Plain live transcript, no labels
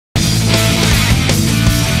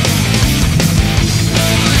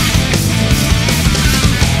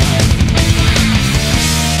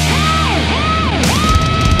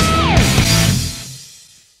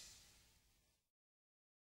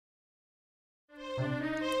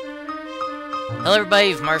Hello everybody,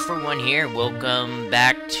 it's mardiman641 here. Welcome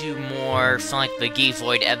back to more Sonic the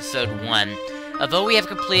Gizoid Episode 1. Although we have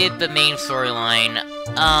completed the main storyline,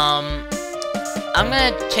 I'm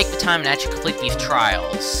gonna take the time and actually complete these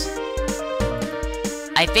trials.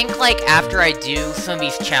 I think, like, after I do some of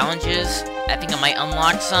these challenges, I think I might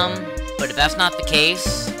unlock some, but if that's not the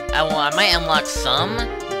case, I might unlock some,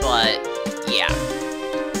 but, yeah.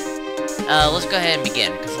 Let's go ahead and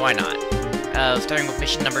begin, because why not? Starting with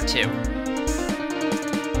mission number 2.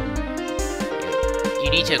 You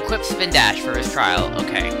need to equip Spin Dash for his trial.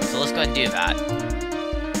 Okay, so let's go ahead and do that.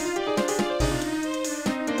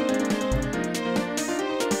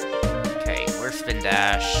 Okay, where's Spin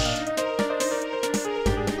Dash?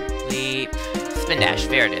 Leap. Spin Dash,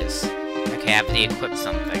 there it is. Okay, I have to equip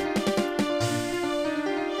something.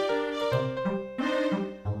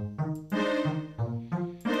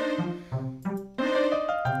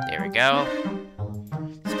 There we go.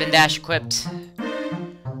 Spin Dash equipped.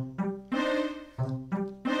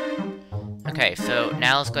 Okay, so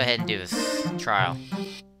now let's go ahead and do this trial.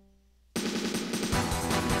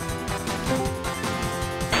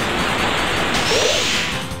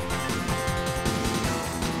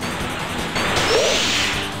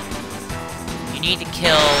 You need to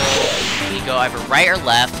kill, you go either right or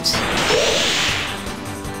left,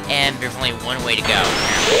 and there's only one way to go.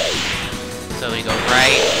 So we go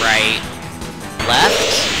right,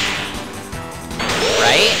 left,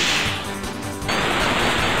 right,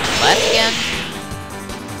 left again,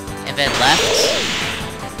 and then left,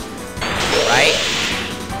 right.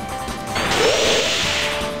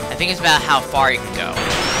 I think it's about how far you can go.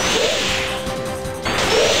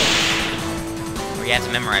 Or you have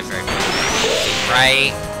to memorize it.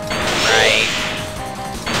 Right,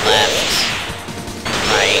 left,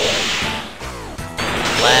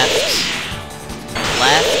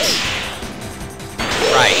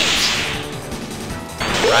 right,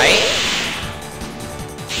 right.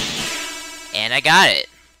 And I got it.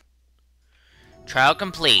 Trial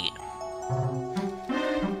complete.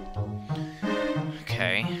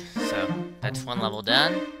 Okay, so that's one level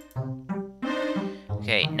done.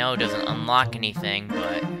 Okay, no, it doesn't unlock anything,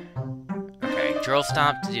 but... Okay, drill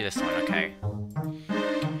stomp to do this one, okay.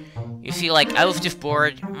 You see, like, I was just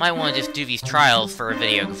bored. Might want to just do these trials for a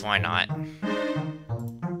video, because why not?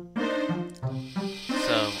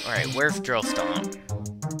 So, alright, where's drill stomp?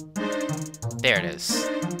 There it is.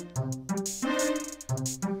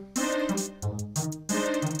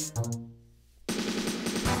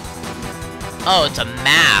 Oh, it's a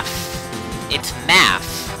math. It's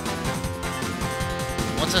math.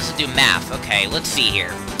 Wants us to do math. Okay, let's see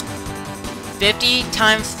here. 50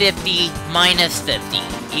 times 50 minus 50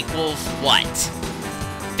 equals what?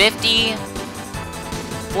 50,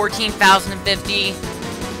 14,050,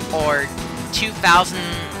 or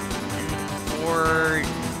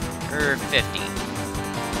 2,050?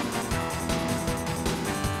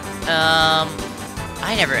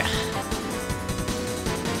 I never...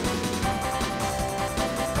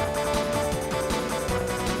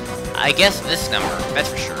 I guess this number, that's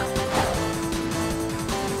for sure.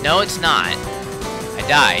 No, it's not. I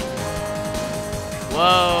died.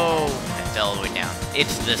 Whoa! I fell all the way down.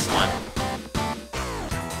 It's this one.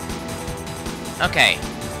 Okay.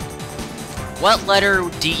 What letter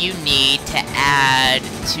do you need to add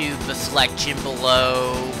to the selection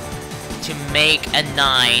below to make a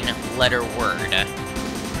 9-letter word?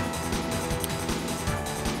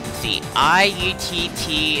 Let's see. I-U-T-T-O-C-M-A.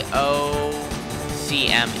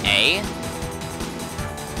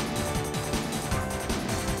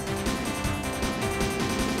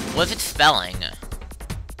 What's it spelling?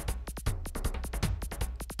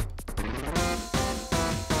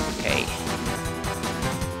 Okay.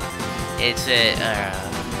 It's a,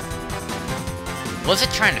 what's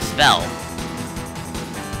it trying to spell?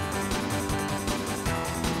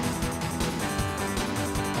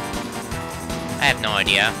 I have no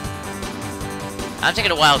idea. I'm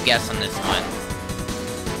taking a wild guess on this one.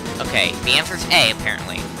 Okay, the answer is A,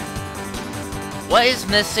 apparently. What is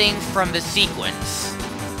missing from the sequence?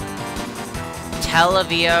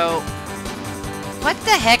 Televio... What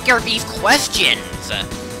the heck are these questions?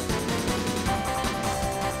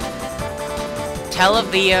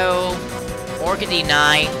 Televio...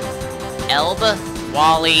 Orchidini... Elb...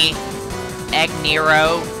 Wally...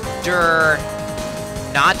 Agnero... Der...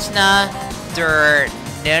 Natsna... Der...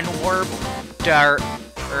 Nenwerb... Der...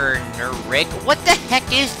 Nerig... What the heck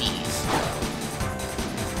is these?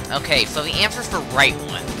 Okay, so the answer's the right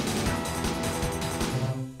one.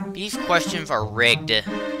 These questions are rigged.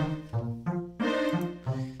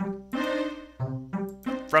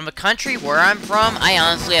 From the country where I'm from, I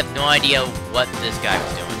honestly have no idea what this guy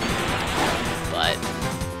was doing. but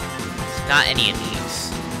it's not any of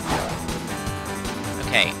these.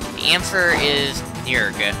 Okay, the answer is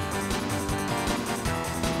Nirg.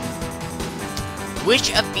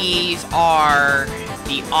 Which of these are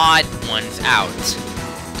the odd ones out?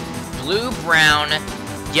 Blue, brown,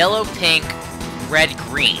 yellow, pink, red,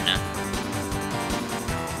 green.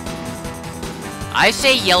 I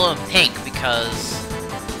say yellow and pink because...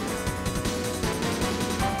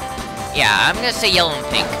 yeah, I'm gonna say yellow and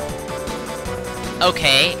pink.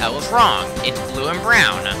 Okay, I was wrong. It's blue and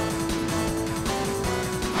brown.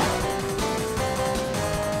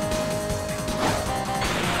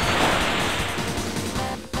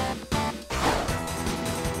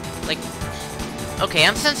 Like, okay,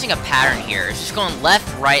 I'm sensing a pattern here. It's just going left,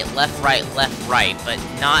 right, but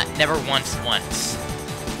never once.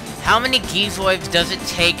 How many gizoids does it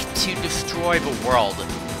take to destroy the world?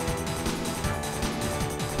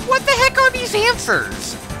 What the heck are these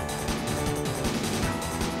answers?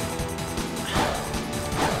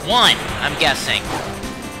 1, I'm guessing.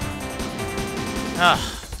 Ugh.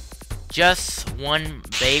 Just one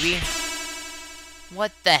baby?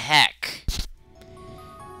 What the heck?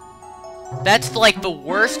 That's like the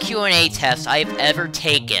worst Q&A test I've ever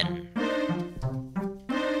taken.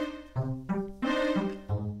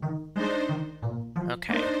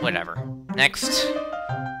 Okay, whatever. Next.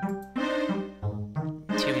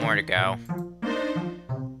 2 more to go.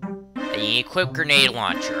 And you equip grenade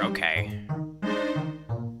launcher, okay.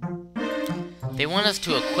 They want us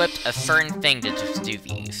to equip a certain thing to just do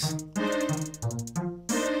these.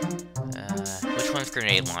 Which one's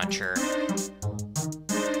grenade launcher?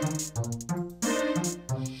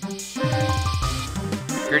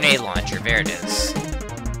 Grenade launcher, there it is.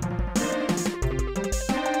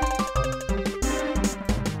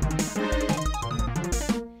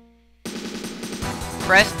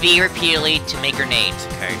 Press B repeatedly to make grenades,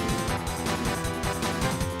 okay.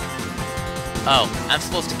 Oh, I'm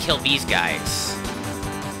supposed to kill these guys.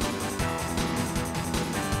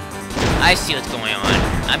 I see what's going on.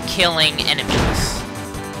 I'm killing enemies.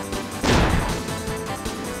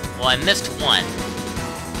 Well, I missed one.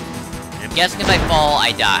 And I'm guessing if I fall,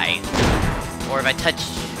 I die. Or if I touch...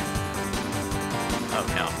 oh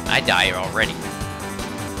no, I die already.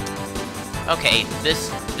 Okay,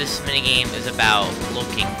 this minigame is about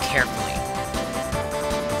looking carefully.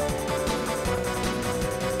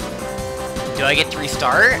 Do I get to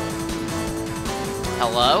restart?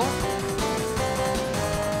 Hello?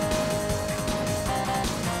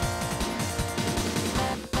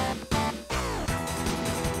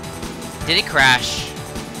 Did it crash?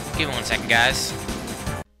 Give me 1 second, guys.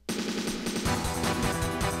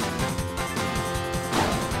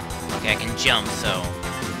 Okay, I can jump, so...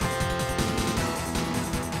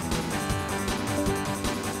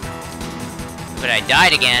 but I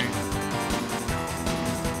died again.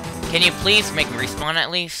 Can you please make me respawn at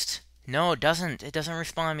least? No, it doesn't. It doesn't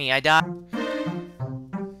respawn me. I died.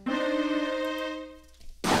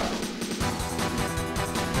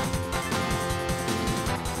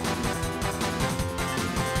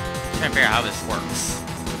 Trying to figure out how this works.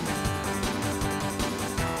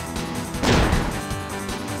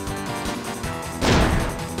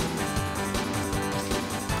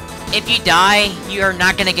 If you die, you are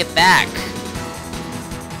not gonna get back.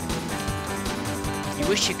 You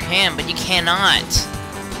wish you can, but you cannot.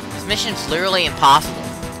 This mission's literally impossible.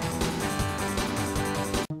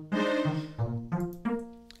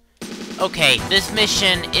 Okay, this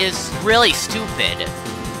mission is really stupid.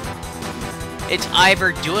 It's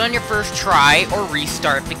either do it on your first try or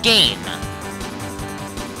restart the game.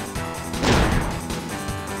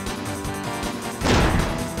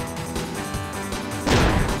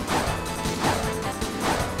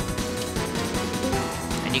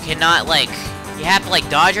 And you cannot, like, you have to, like,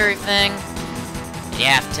 dodge everything, and you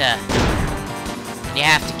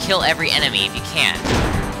have to kill every enemy if you can.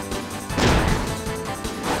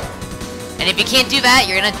 And if you can't do that,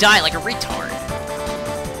 you're gonna die like a retard.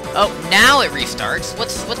 Oh, now it restarts.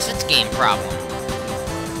 What's its game problem?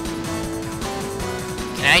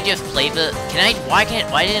 Can I just play the... why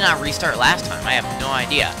did it not restart last time? I have no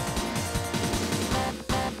idea.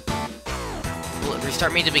 Will it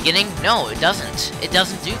restart me at the beginning? No, it doesn't. It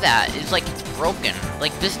doesn't do that. It's like it's broken.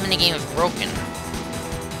 Like, this minigame is broken.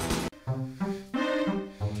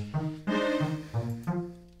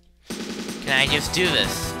 Can I just do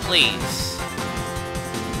this, please?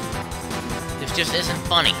 This just isn't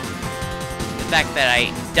funny. The fact that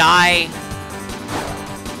I die...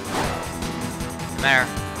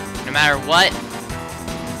 No matter what...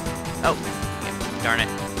 oh, yeah, darn it.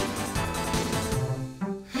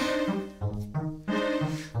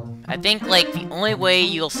 I think, like, the only way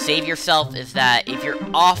you'll save yourself is that if you're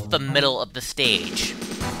off the middle of the stage.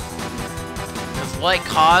 Because what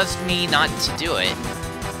caused me not to do it,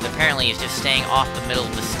 apparently, is just staying off the middle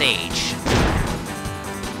of the stage.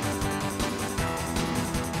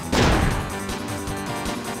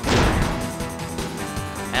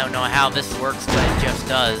 I don't know how this works, but it just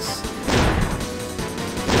does.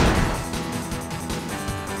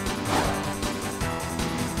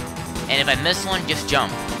 And if I miss one, just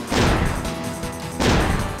jump.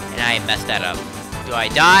 And I messed that up. Do I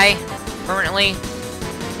die permanently?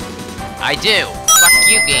 I do. Fuck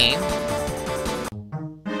you, game.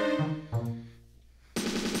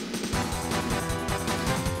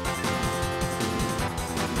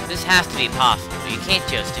 This has to be possible. You can't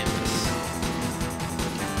just do this.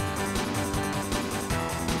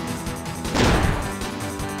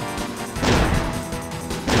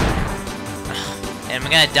 Am I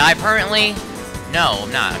gonna die permanently? No,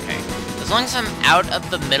 I'm not, okay. As long as I'm out of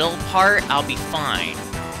the middle part, I'll be fine.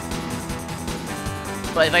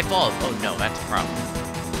 But if I fall, oh no, that's a problem.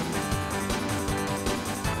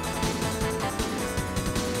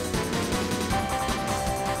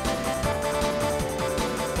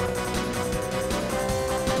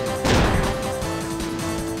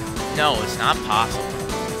 No, it's not possible.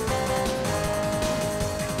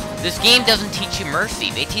 This game doesn't teach you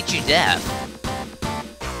mercy, they teach you death.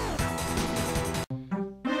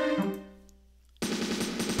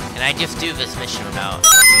 Can I just do this mission without...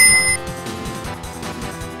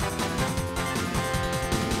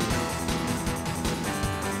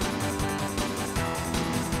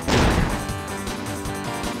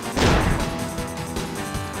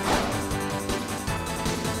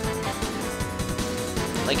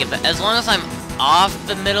 Like, as long as I'm off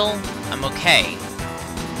the middle, I'm okay.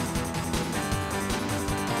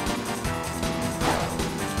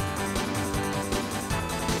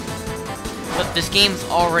 But this game's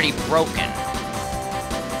already broken.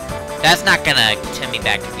 That's not gonna send me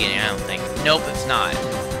back to the beginning, I don't think. Nope, it's not.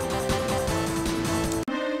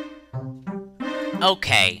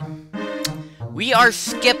 Okay. We are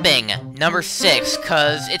skipping number 6,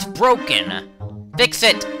 cause it's broken. Fix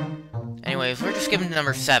it! Anyways, we're just skipping to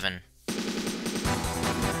number 7. So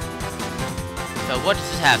what does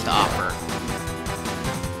this have to offer?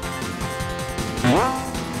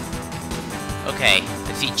 Okay,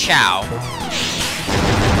 I see Chow.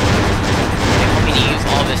 They want me to use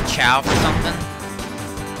all this Chow for something?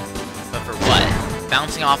 But for what?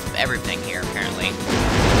 Bouncing off of everything here, apparently.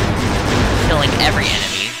 Killing every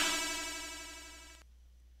enemy.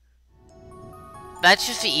 That's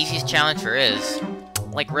just the easiest challenge there is.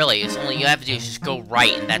 Like, really, it's only you have to do is just go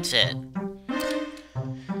right, and that's it.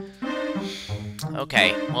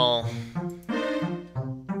 Okay, well...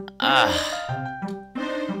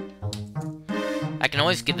 I can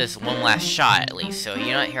always give this one last shot, at least, so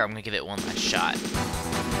you know what? Here, I'm gonna give it one last shot.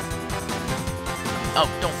 Oh,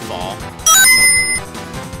 don't fall.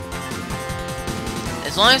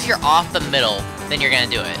 As long as you're off the middle, then you're gonna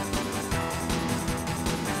do it.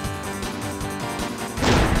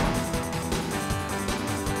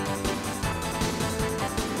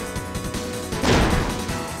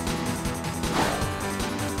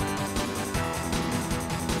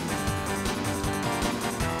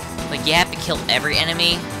 Like, you have to kill every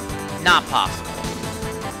enemy? Not possible.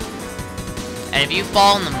 And if you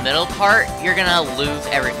fall in the middle part, you're gonna lose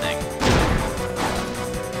everything.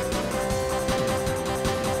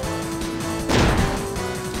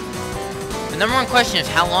 The number one question is,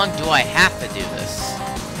 how long do I have to do this?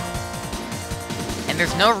 And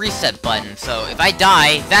there's no reset button, so if I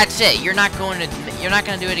die, that's it. You're not gonna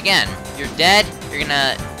do it again. You're dead, you're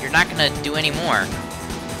not gonna do any more.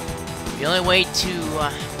 The only way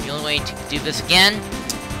to do this again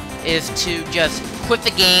is to just quit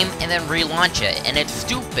the game and then relaunch it, and it's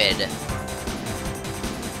stupid.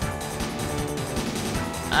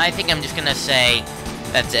 I think I'm just gonna say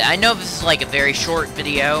that's it. I know this is like a very short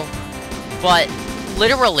video, but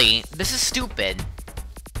literally, this is stupid.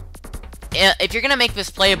 If you're gonna make this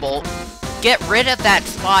playable, get rid of that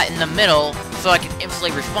spot in the middle so I can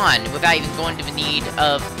instantly respond without even going to the need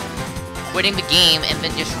of quitting the game and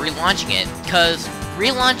then just relaunching it, because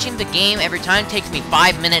relaunching the game every time takes me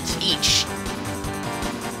 5 minutes each.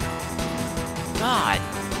 God.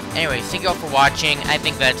 Anyways, thank you all for watching. I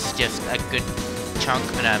think that's just a good chunk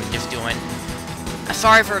that I'm just doing.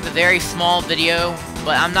 Sorry for the very small video,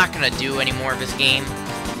 but I'm not gonna do any more of this game.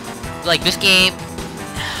 Like, this game...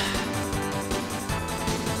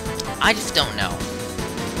 I just don't know.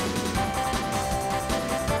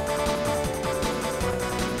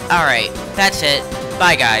 Alright, that's it.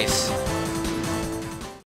 Bye, guys.